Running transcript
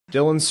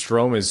Dylan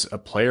Strome is a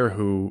player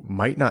who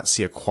might not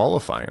see a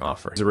qualifying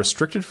offer. He's a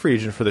restricted free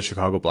agent for the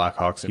Chicago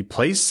Blackhawks. He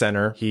plays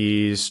center.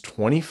 He's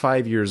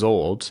 25 years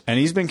old. And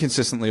he's been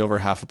consistently over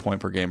half a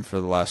point per game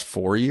for the last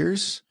 4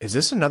 years. Is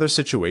this another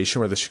situation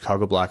where the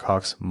Chicago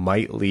Blackhawks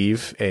might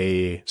leave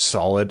a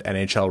solid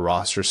NHL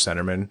roster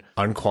centerman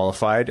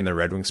unqualified and the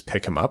Red Wings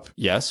pick him up?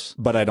 Yes,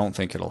 but I don't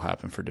think it'll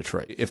happen for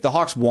Detroit. If the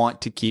Hawks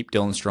want to keep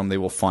Dylan Strome, they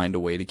will find a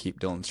way to keep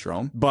Dylan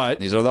Strome. But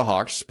these are the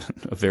Hawks,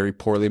 a very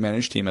poorly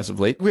managed team as of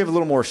late. We have a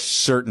little more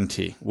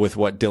certainty with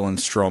what Dylan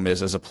Strome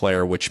is as a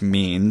player, which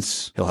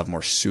means he'll have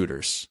more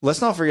suitors.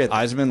 Let's not forget,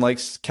 Yzerman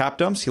likes cap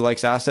dumps, he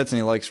likes assets, and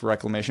he likes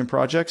reclamation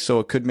projects, so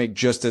it could make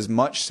just as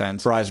much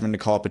sense for Yzerman to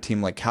call up a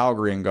team like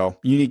Calgary and go,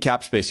 you need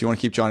cap space, you want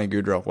to keep Johnny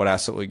Gaudreau, what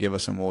asset will you give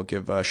us? And we'll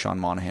give Sean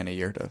Monahan a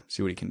year to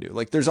see what he can do.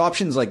 Like, there's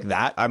options like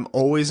that. I'm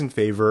always in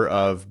favor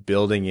of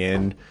building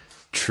in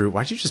true.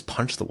 Why'd you just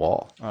punch the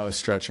wall? I was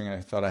stretching.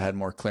 I thought I had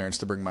more clearance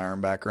to bring my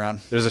arm back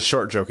around. There's a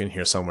short joke in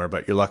here somewhere,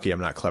 but you're lucky I'm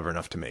not clever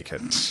enough to make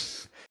it.